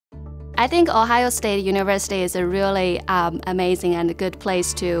I think Ohio State University is a really amazing and good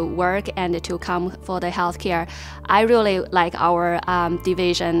place to work and to come for the healthcare. I really like our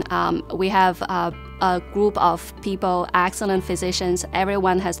division. We have a group of people, excellent physicians.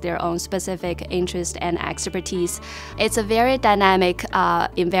 Everyone has their own specific interest and expertise. It's a very dynamic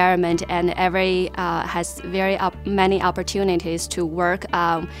environment, and every has very many opportunities to work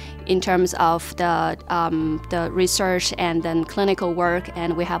in terms of the research and then clinical work.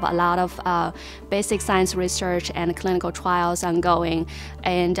 And we have a lot of basic science research and clinical trials ongoing,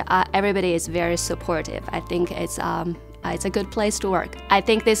 and everybody is very supportive. I think it's a good place to work. I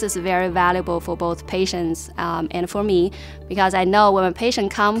think this is very valuable for both patients and for me, because I know when a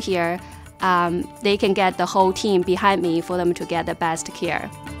patient comes here, they can get the whole team behind me for them to get the best care.